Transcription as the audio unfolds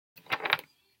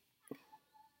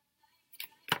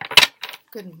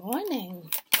Good morning.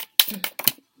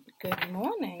 Good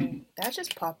morning. That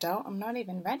just popped out. I'm not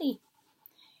even ready.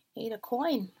 Ate a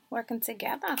coin. Working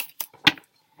together.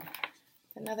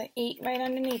 Another 8 right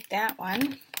underneath that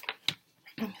one.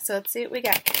 So let's see what we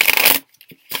got.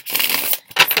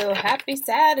 So happy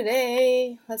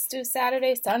Saturday. Let's do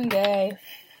Saturday, Sunday.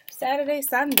 Saturday,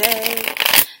 Sunday.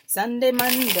 Sunday,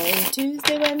 Monday.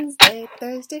 Tuesday, Wednesday.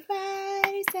 Thursday,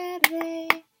 Friday, Saturday.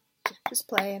 Just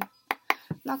playing.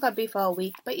 Not gonna be for a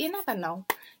week, but you never know.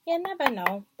 You never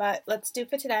know. But let's do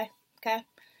for today, okay?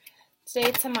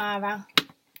 Today, tomorrow.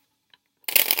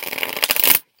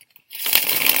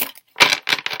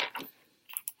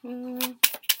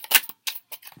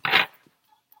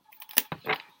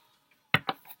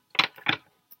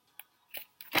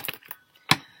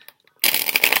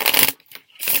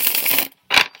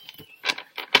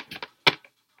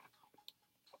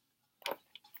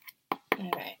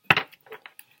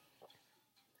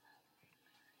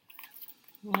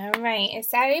 All right, it's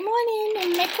Saturday morning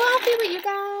and make coffee with you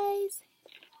guys.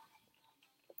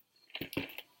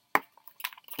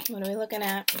 What are we looking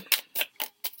at?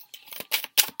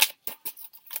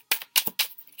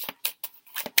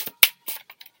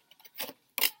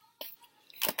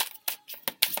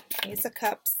 Ace of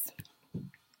Cups.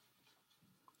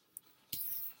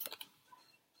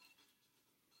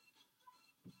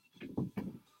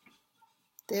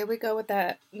 There we go with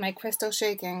that. My crystal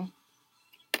shaking.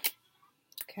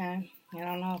 Okay. I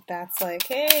don't know if that's like,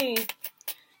 hey,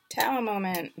 tower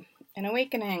moment, an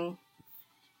awakening.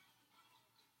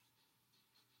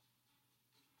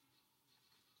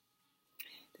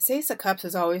 This Ace of Cups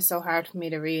is always so hard for me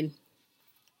to read.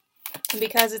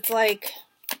 Because it's like,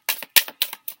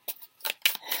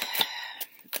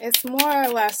 it's more or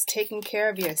less taking care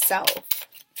of yourself.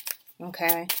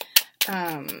 Okay?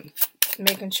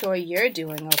 Making sure you're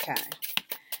doing okay.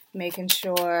 Making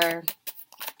sure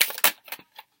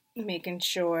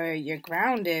you're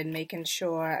grounded, making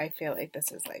sure, I feel like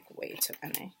this is like way too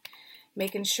many.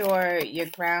 Making sure you're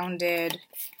grounded,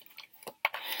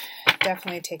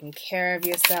 definitely taking care of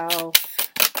yourself.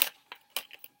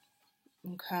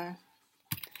 Okay.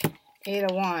 8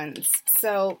 of Wands.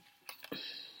 So,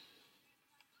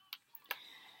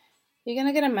 you're going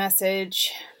to get a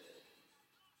message.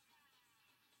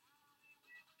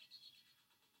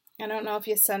 I don't know if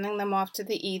you're sending them off to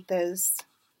the ethers.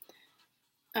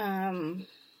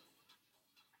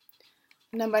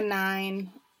 Number 9.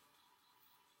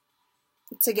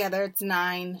 Together it's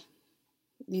 9.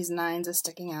 These 9s are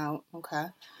sticking out. Okay.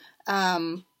 Yeah,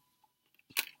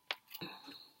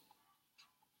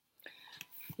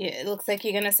 it looks like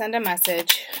you're going to send a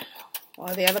message.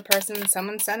 Or the other person,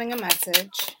 someone's sending a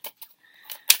message.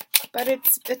 But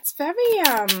it's very,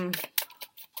 I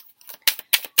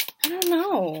don't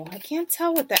know. I can't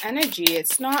tell with the energy.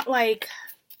 It's not like,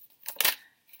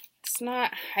 it's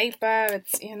not hyper.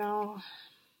 It's, you know.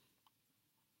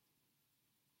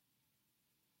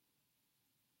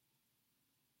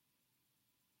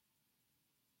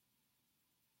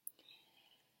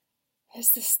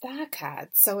 It's the Star card.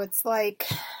 So it's like,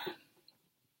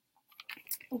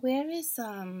 where is,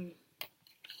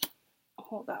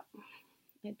 hold up.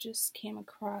 It just came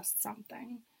across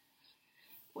something.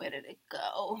 Where did it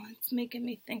go? It's making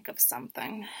me think of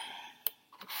something.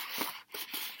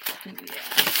 Yeah.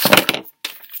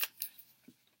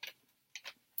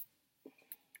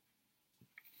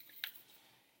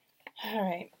 All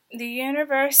right. The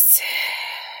universe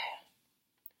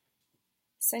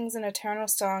sings an eternal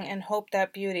song and hope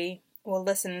that beauty will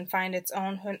listen and find its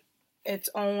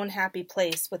own happy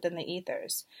place within the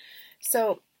ethers.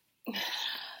 So,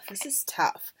 this is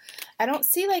tough. I don't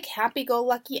see like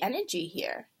happy-go-lucky energy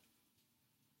here.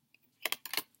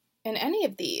 In any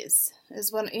of these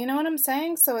is what, you know what I'm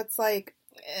saying? So it's like,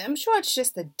 I'm sure it's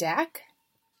just the deck.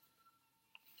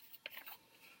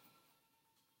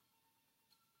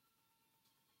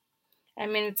 I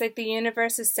mean, it's like the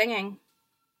universe is singing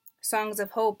songs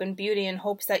of hope and beauty in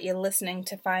hopes that you're listening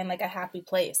to find like a happy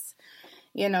place.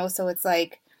 You know, so it's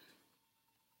like,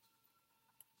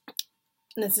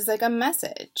 this is like a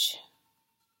message.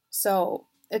 So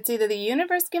it's either the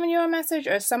universe giving you a message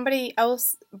or somebody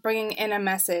else bringing in a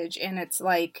message, and it's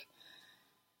like,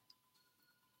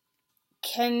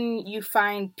 can you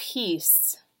find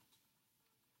peace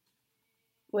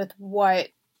with what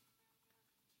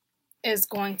is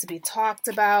going to be talked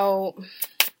about?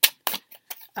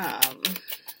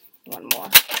 One more.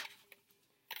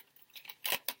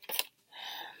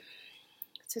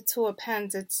 It's a 2 of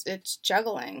Pens. It's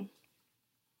juggling.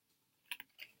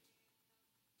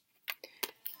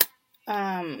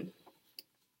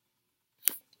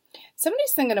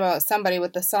 Somebody's thinking about somebody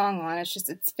with the song on.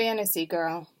 It's Fantasy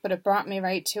Girl, but it brought me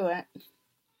right to it.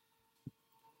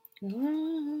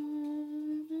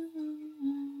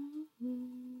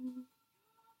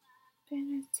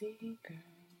 Fantasy Girl.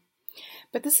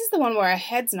 But this is the one where her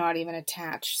head's not even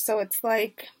attached. So it's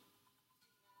like...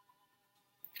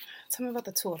 Tell me about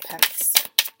the Two of Pets.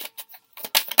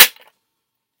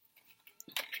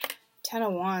 Ten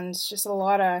of Wands. Just a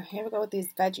lot of... Here we go with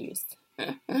these veggies.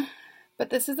 But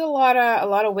this is a lot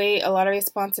of weight, a lot of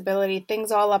responsibility.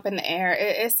 Things all up in the air.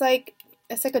 It's like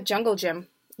a jungle gym.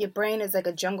 Your brain is like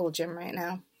a jungle gym right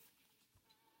now.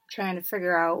 Trying to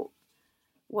figure out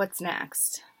what's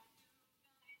next.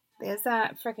 There's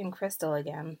that freaking crystal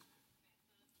again.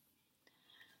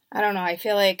 I don't know. I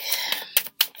feel like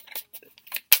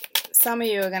some of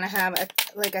you are going to have a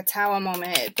tower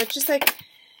moment. But that's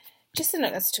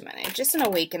too many. Just an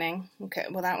awakening. Okay,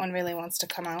 well that one really wants to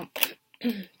come out.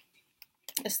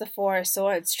 It's the Four of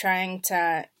Swords trying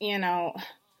to,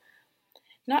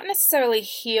 not necessarily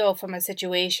heal from a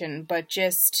situation, but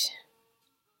just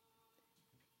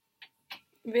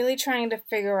really trying to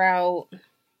figure out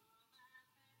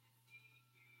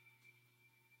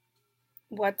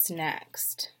what's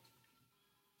next.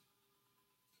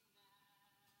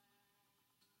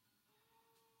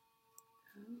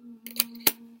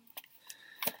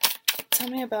 Tell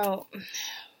me about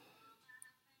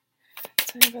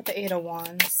the Eight of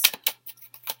Wands.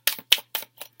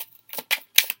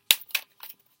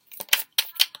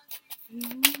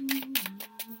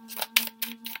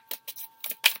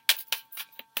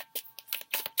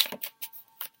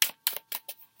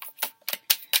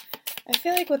 I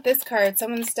feel like with this card,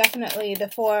 someone's definitely the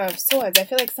Four of Swords. I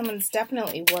feel like someone's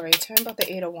definitely worried. Tell me about the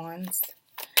Eight of Wands.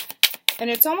 And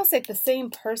it's almost like the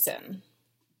same person.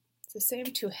 It's the same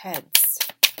two heads.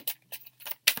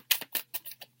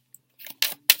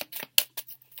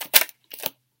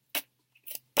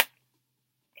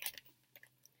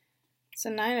 So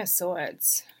Nine of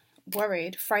Swords.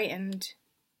 Worried, frightened.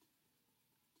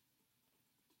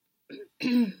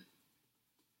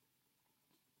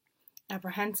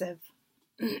 Apprehensive.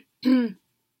 Tell me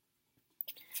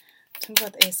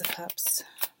about the Ace of Cups.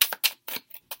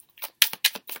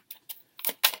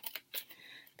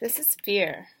 This is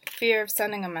fear. Fear of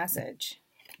sending a message.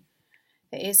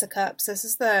 The Ace of Cups. This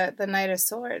is the Knight of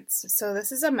Swords. So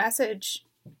this is a message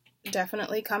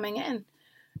definitely coming in.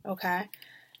 Okay.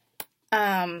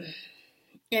 And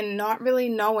not really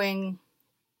knowing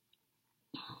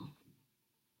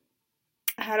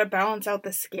how to balance out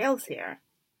the scales here.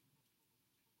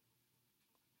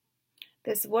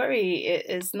 This worry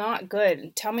is not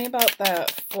good. Tell me about the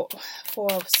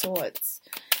Four of Swords.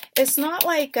 It's not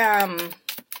like, oh,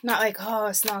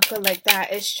 it's not good like that.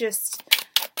 It's just,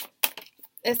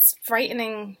 it's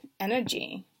frightening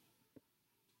energy.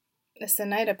 It's the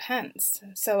Knight of Pence.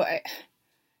 So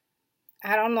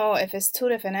I don't know if it's two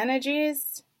different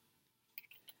energies.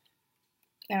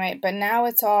 All right, but now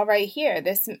it's all right here.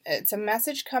 It's a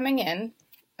message coming in.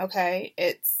 Okay,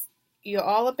 you're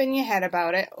all up in your head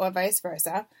about it, or vice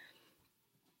versa.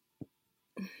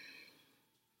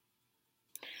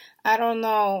 I don't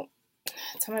know.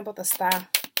 Tell me about the Star.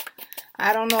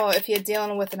 I don't know if you're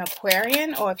dealing with an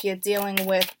Aquarian or if you're dealing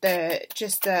with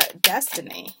just the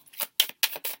destiny.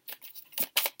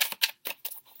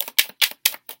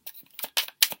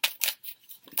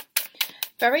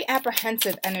 Very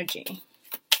apprehensive energy.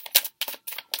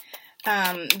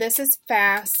 This is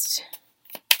fast.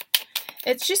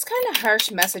 It's just kind of harsh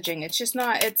messaging. It's just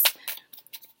not,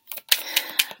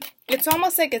 it's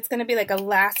almost like it's going to be like a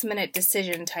last minute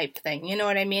decision type thing. You know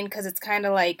what I mean? Because it's kind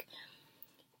of like,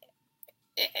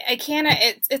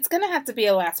 it's going to have to be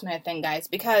a last minute thing, guys,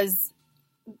 because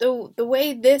the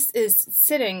way this is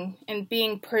sitting and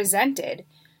being presented,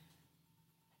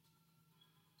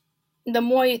 the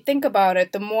more you think about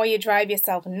it, the more you drive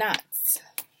yourself nuts.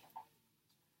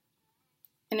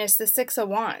 And it's the Six of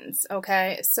Wands,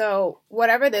 okay? So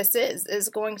whatever this is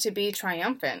going to be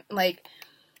triumphant. Like,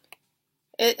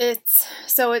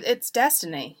 it's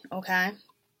destiny, okay?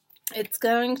 It's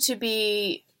going to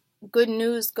be good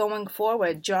news going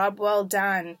forward. Job well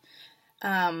done.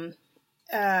 Like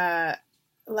a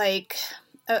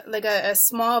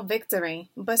small victory,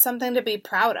 but something to be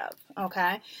proud of,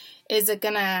 okay? Is it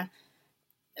gonna,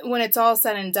 when it's all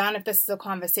said and done, if this is a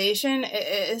conversation,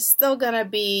 it's still gonna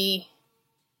be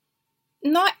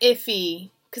not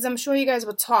iffy, because I'm sure you guys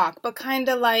will talk, but kind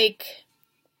of like,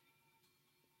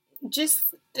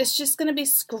 it's just going to be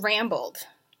scrambled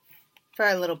for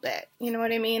a little bit. You know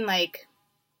what I mean? Like,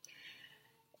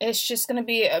 it's just going to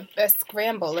be a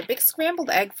scramble, a big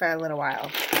scrambled egg for a little while.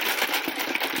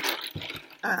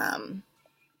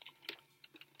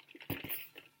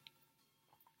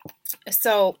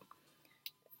 So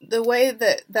the way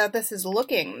that this is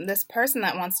looking, this person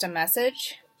that wants to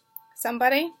message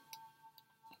somebody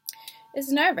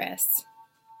is nervous.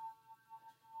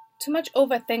 Too much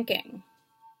overthinking.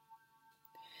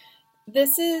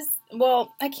 This is,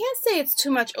 well, I can't say it's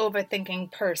too much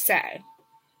overthinking per se.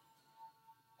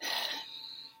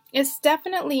 It's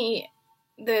definitely,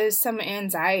 there's some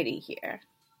anxiety here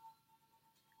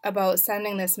about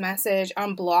sending this message,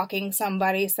 unblocking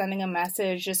somebody, sending a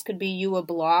message. This could be you were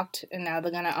blocked and now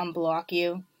they're going to unblock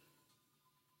you.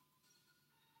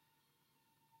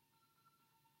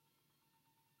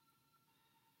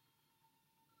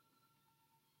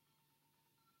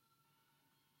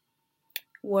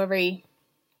 Worry.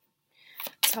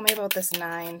 Tell me about this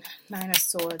Nine of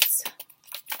Swords.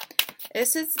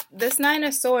 This Nine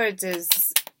of Swords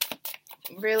is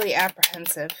really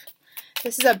apprehensive.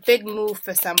 This is a big move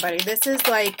for somebody. This is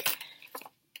like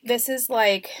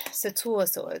Two of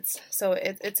Swords. So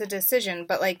it's a decision,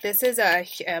 but like this is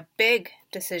a big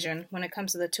decision when it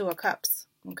comes to the Two of Cups.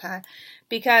 Okay,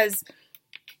 because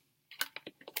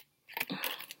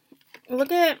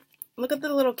look at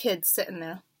the little kids sitting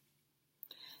there.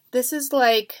 This is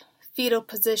like fetal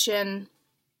position,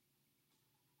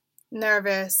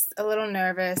 nervous, a little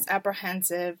nervous,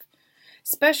 apprehensive,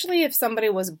 especially if somebody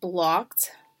was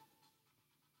blocked.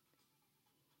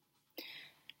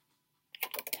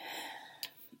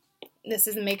 This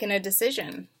is making a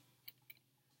decision,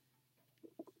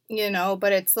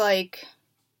 but it's like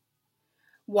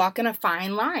walking a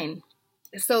fine line.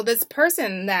 So this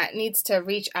person that needs to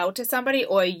reach out to somebody,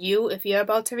 or you, if you're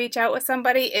about to reach out with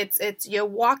somebody, it's you're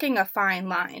walking a fine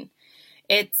line.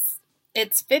 It's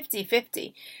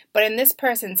 50-50. But in this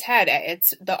person's head,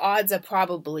 the odds are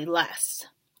probably less.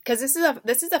 Because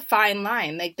this is a fine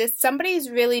line. Like this, somebody's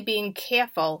really being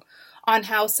careful on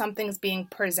how something's being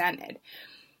presented.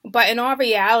 But in all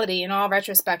reality, in all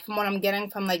retrospect, from what I'm getting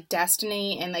from like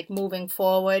destiny and like moving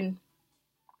forward,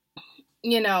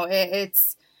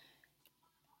 it's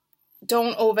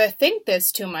don't overthink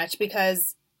this too much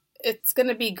because it's going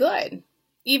to be good.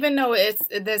 Even though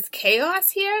there's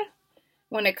chaos here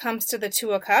when it comes to the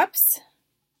Two of Cups,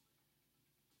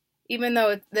 even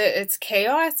though it's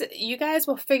chaos, you guys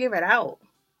will figure it out.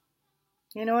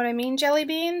 You know what I mean, jelly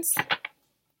beans?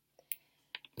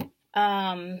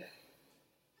 I'm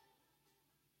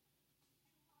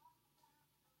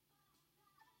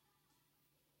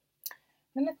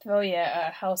going to throw you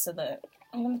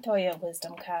I'm going to throw you a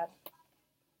wisdom card.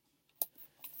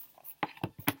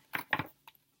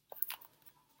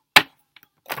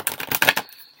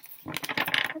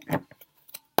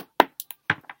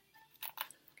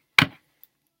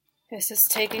 This is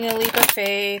taking a leap of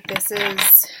faith. This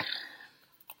is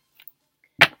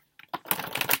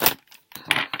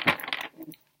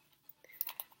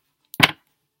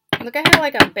look at how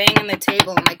like I'm banging the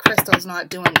table and my crystal's not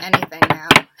doing anything now.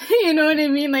 You know what I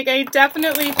mean? Like I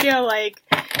definitely feel like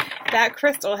that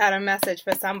crystal had a message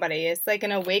for somebody. It's like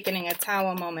an awakening, a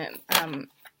tower moment.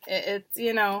 It's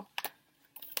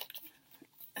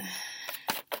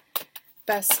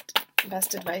best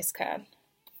advice card.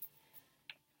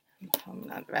 I'm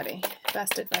not ready.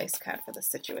 Best advice card for the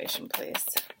situation, please.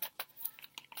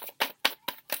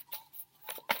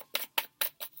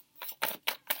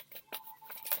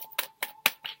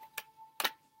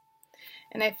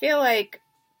 And I feel like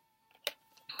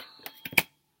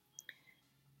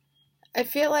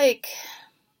it's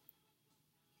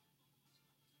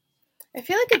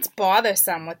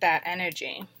bothersome with that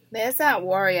energy. There's that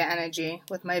warrior energy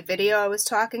with my video I was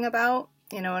talking about.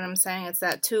 You know what I'm saying? It's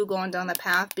that two going down the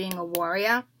path, being a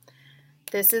warrior.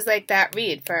 This is like that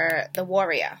read for the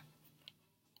warrior.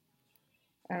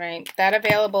 All right, that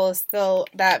video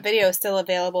is still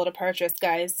available to purchase,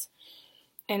 guys.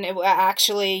 And it will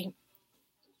actually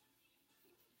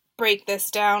break this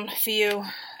down for you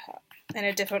in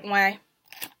a different way.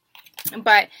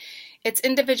 But it's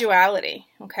individuality,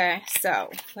 okay?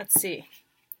 So, let's see.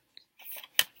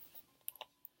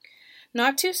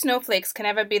 Not two snowflakes can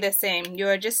ever be the same. You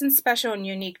are just as special and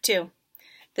unique too.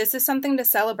 This is something to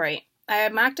celebrate. I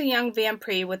have marked a young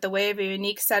vampire with the way of a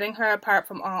unique, setting her apart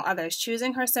from all others.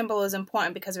 Choosing her symbol is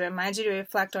important because it reminds you to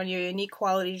reflect on your unique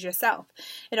qualities yourself.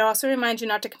 It also reminds you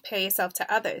not to compare yourself to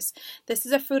others. This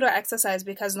is a fruit or exercise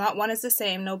because not one is the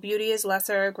same, no beauty is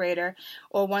lesser or greater,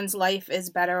 or one's life is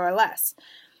better or less.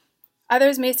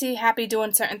 Others may seem happy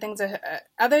doing certain things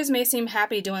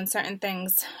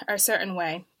a certain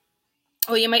way.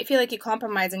 Or you might feel like you're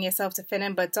compromising yourself to fit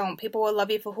in, but don't. People will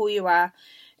love you for who you are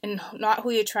and not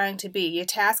who you're trying to be. Your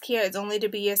task here is only to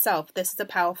be yourself. This is a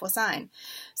powerful sign.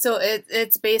 So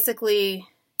it's basically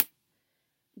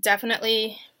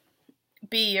definitely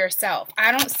be yourself.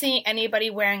 I don't see anybody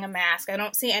wearing a mask. I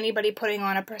don't see anybody putting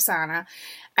on a persona.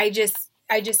 I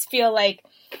just feel like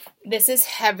this is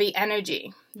heavy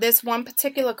energy. This one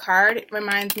particular card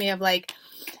reminds me of like,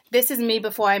 this is me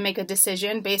before I make a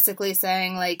decision, basically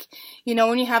saying like, you know,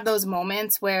 when you have those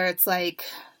moments where it's like,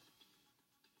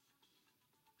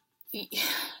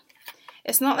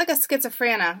 it's not like a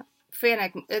schizophrenic.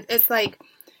 It's like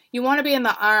you want to be in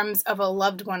the arms of a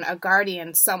loved one, a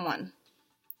guardian, someone,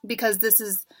 because this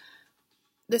is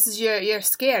you're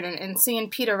scared, and seeing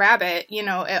Peter Rabbit, you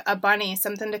know, a bunny,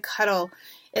 something to cuddle.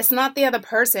 It's not the other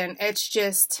person. It's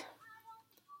just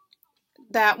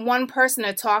that one person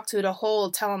to talk to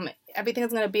hold, tell them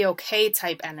everything's going to be okay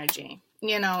type energy.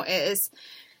 You know, it's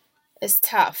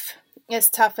tough. It's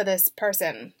tough for this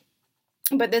person.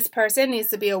 But this person needs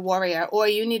to be a warrior, or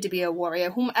you need to be a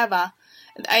warrior, whomever.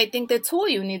 I think the two of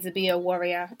you need to be a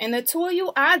warrior, and the two of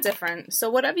you are different. So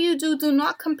whatever you do, do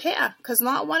not compare, because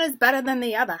not one is better than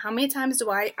the other. How many times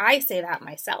do I say that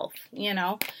myself, you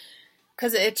know,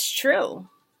 because it's true.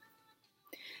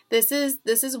 This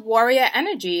is warrior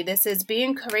energy. This is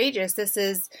being courageous. This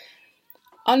is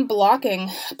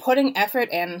unblocking, putting effort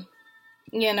in,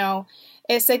 you know.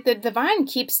 It's like the divine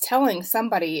keeps telling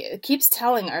somebody, it keeps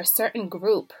telling a certain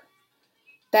group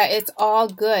that it's all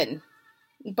good.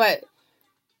 But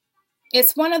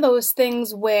it's one of those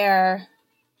things where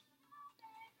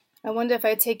I wonder if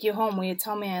I take you home, will you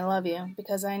tell me I love you?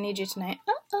 Because I need you tonight.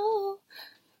 Uh-oh.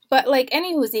 But like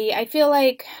anywhoosie, I feel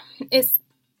like it's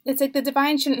like the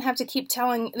divine shouldn't have to keep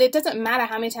telling. It doesn't matter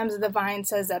how many times the divine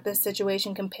says that this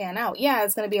situation can pan out. Yeah,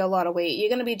 it's going to be a lot of weight. You're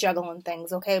going to be juggling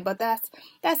things, okay? But that's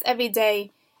everyday.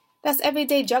 That's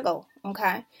everyday juggle,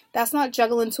 okay? That's not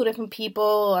juggling 2 different people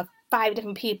or 5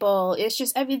 different people. It's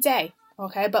just every day,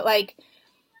 okay? But like,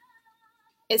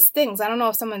 it's things. I don't know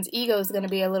if someone's ego is going to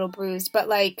be a little bruised, but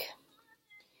like,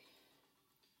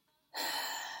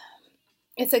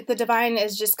 it's like the divine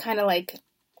is just kind of like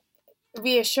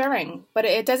reassuring, but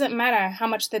it doesn't matter how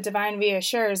much the divine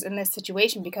reassures in this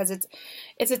situation, because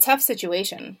it's a tough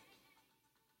situation.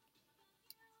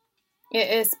 It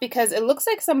is, because it looks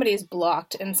like somebody's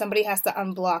blocked and somebody has to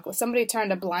unblock. Somebody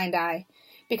turned a blind eye,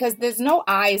 because there's no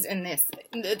eyes in this.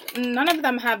 None of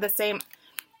them have the same.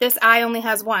 This eye only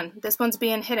has one. This one's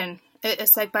being hidden.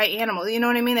 It's like by animals. You know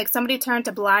what I mean? Like somebody turned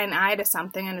a blind eye to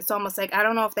something, and it's almost like, I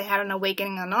don't know if they had an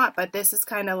awakening or not, but this is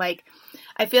kind of like,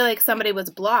 I feel like somebody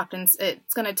was blocked, and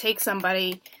it's going to take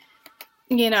somebody,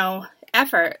 you know,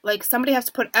 effort. Like somebody has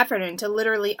to put effort in to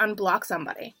literally unblock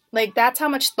somebody. Like that's how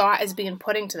much thought is being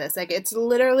put into this. Like it's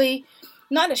literally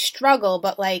not a struggle,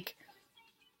 but like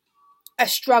a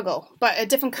struggle, but a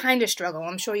different kind of struggle.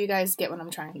 I'm sure you guys get what I'm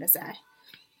trying to say.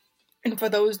 And for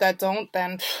those that don't,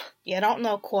 then you don't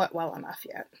know court well enough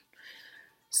yet.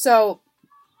 So,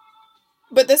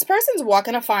 but this person's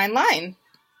walking a fine line.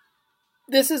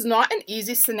 This is not an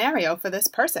easy scenario for this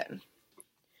person.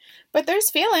 But there's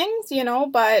feelings, you know,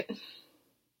 but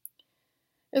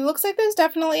it looks like there's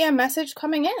definitely a message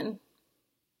coming in.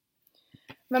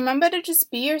 Remember to just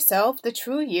be yourself, the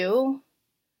true you.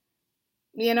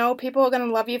 You know, people are going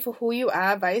to love you for who you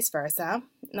are, vice versa.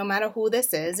 No matter who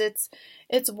this is,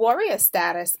 it's warrior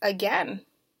status again.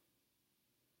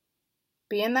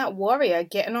 Being that warrior,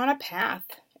 getting on a path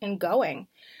and going.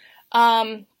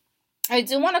 I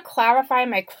do want to clarify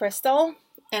my crystal,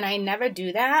 and I never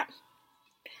do that.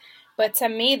 But to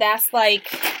me, that's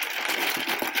like,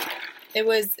 it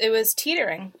was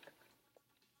teetering.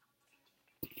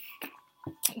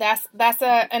 That's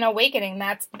an awakening.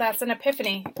 That's an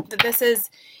epiphany. This is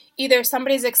either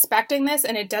somebody's expecting this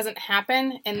and it doesn't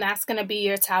happen, and that's going to be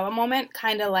your tower moment,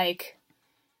 kind of like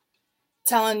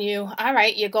telling you, all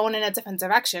right, you're going in a different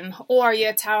direction, or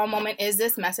your tower moment is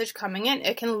this message coming in.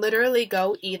 It can literally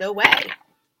go either way.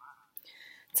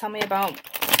 Tell me about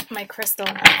my crystal.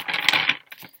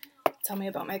 Tell me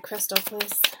about my crystal,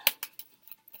 please.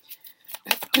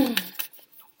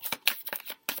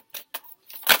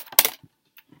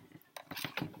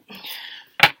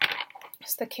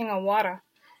 It's the King of Water.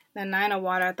 The 9 of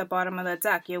Water at the bottom of the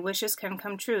deck. Your wishes can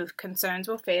come true. Concerns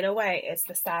will fade away. It's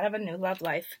the start of a new love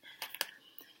life.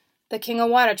 The King of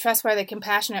Water, trustworthy,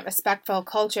 compassionate, respectful,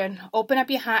 cultured. Open up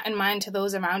your heart and mind to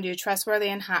those around you. Trustworthy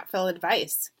and heartfelt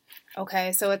advice.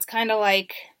 Okay, so it's kind of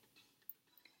like,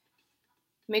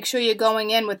 make sure you're going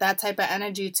in with that type of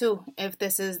energy too, if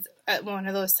this is one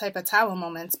of those type of tower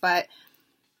moments. But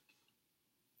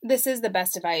this is the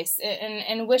best advice,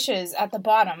 and wishes at the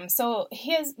bottom. So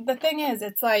here's the thing is,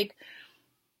 it's like,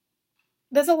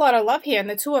 there's a lot of love here, and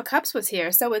the 2 of Cups was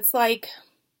here. So it's like,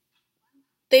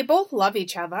 they both love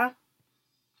each other.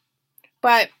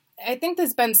 But I think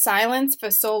there's been silence for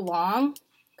so long,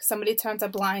 somebody turns a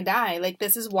blind eye. Like,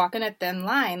 this is walking a thin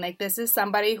line. Like, this is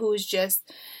somebody who's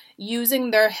just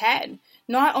using their head.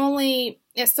 Not only,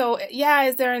 so, yeah,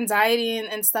 is there anxiety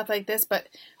and stuff like this, but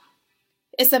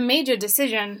it's a major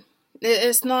decision.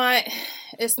 It's not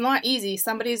easy.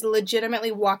 Somebody's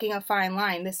legitimately walking a fine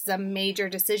line. This is a major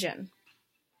decision.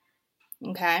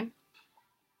 Okay?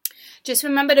 Just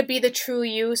remember to be the true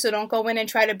you, so don't go in and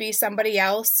try to be somebody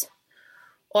else,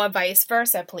 or vice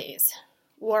versa, please.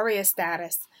 Warrior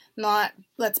status, not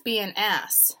let's be an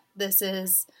ass. This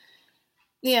is,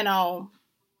 you know,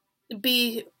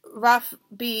 be rough,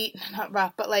 be not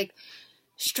rough, but like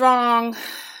strong,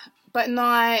 but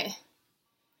not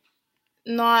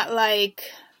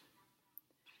like,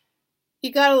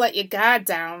 you gotta let your guard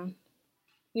down,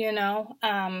 you know.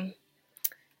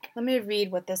 Let me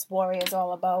read what this warrior is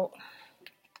all about.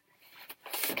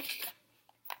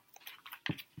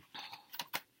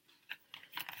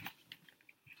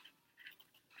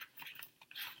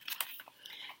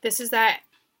 This is that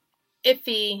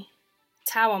iffy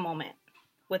tower moment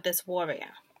with this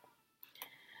warrior.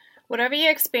 Whatever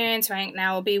you experience right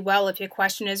now will be well if your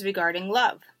question is regarding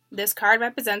love. This card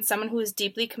represents someone who is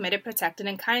deeply committed, protected,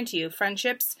 and kind to you.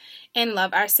 Friendships and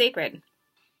love are sacred,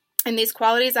 and these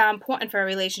qualities are important for a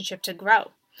relationship to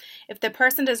grow. If the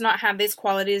person does not have these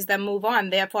qualities, then move on.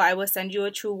 Therefore, I will send you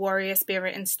a true warrior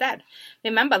spirit instead.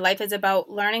 Remember, life is about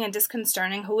learning and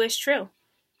disconcerting who is true.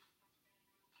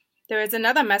 There is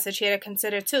another message here to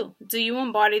consider too. Do you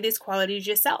embody these qualities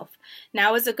yourself?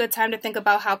 Now is a good time to think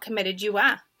about how committed you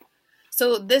are.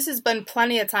 So this has been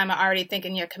plenty of time already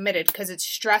thinking you're committed, because it's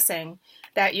stressing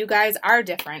that you guys are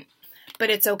different. But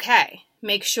it's okay.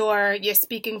 Make sure you're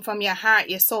speaking from your heart,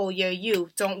 your soul, your you.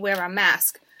 Don't wear a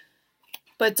mask.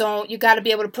 But you got to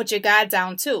be able to put your guard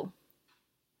down too.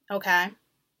 Okay?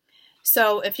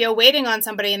 So if you're waiting on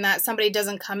somebody and that somebody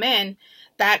doesn't come in,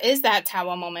 that is that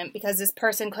tower moment, because this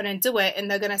person couldn't do it, and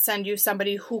they're going to send you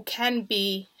somebody who can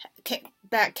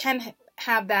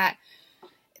have that.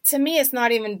 To me, it's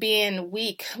not even being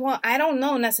weak. Well, I don't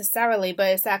know necessarily, but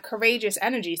it's that courageous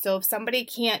energy. So if somebody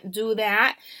can't do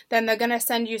that, then they're going to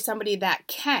send you somebody that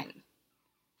can.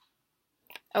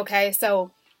 Okay,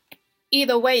 so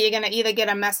either way, you're going to either get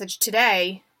a message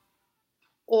today,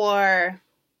 or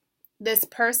this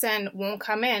person won't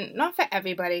come in. Not for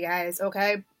everybody, guys,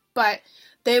 okay? But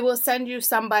they will send you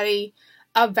somebody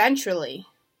eventually.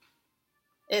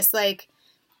 It's like,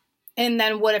 and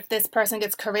then what if this person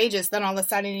gets courageous? Then all of a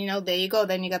sudden, you know, there you go.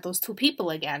 Then you got those two people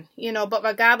again, you know. But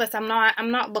regardless, I'm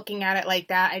not looking at it like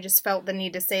that. I just felt the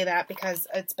need to say that because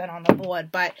it's been on the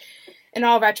board. But in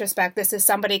all retrospect, this is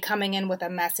somebody coming in with a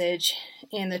message,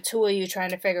 and the two of you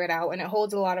trying to figure it out. And it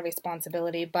holds a lot of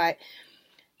responsibility. But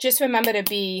just remember to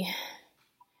be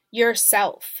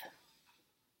yourself.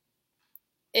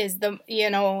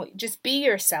 Just be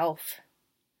yourself.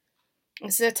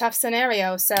 This is a tough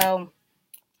scenario, so.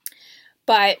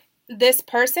 But this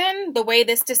person, the way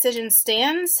this decision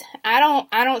stands, I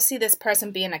don't see this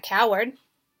person being a coward.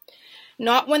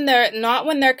 Not when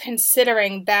they're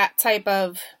considering that type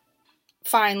of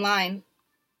fine line.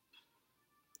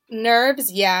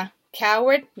 Nerves, yeah.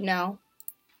 Coward, no.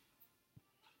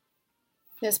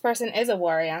 This person is a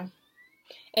warrior.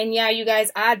 And yeah, you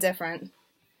guys are different.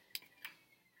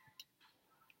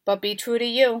 But be true to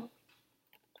you.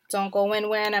 Don't go in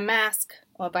wearing a mask,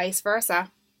 or vice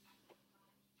versa.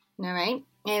 All right.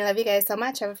 I love you guys so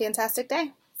much. Have a fantastic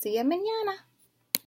day. See ya mañana.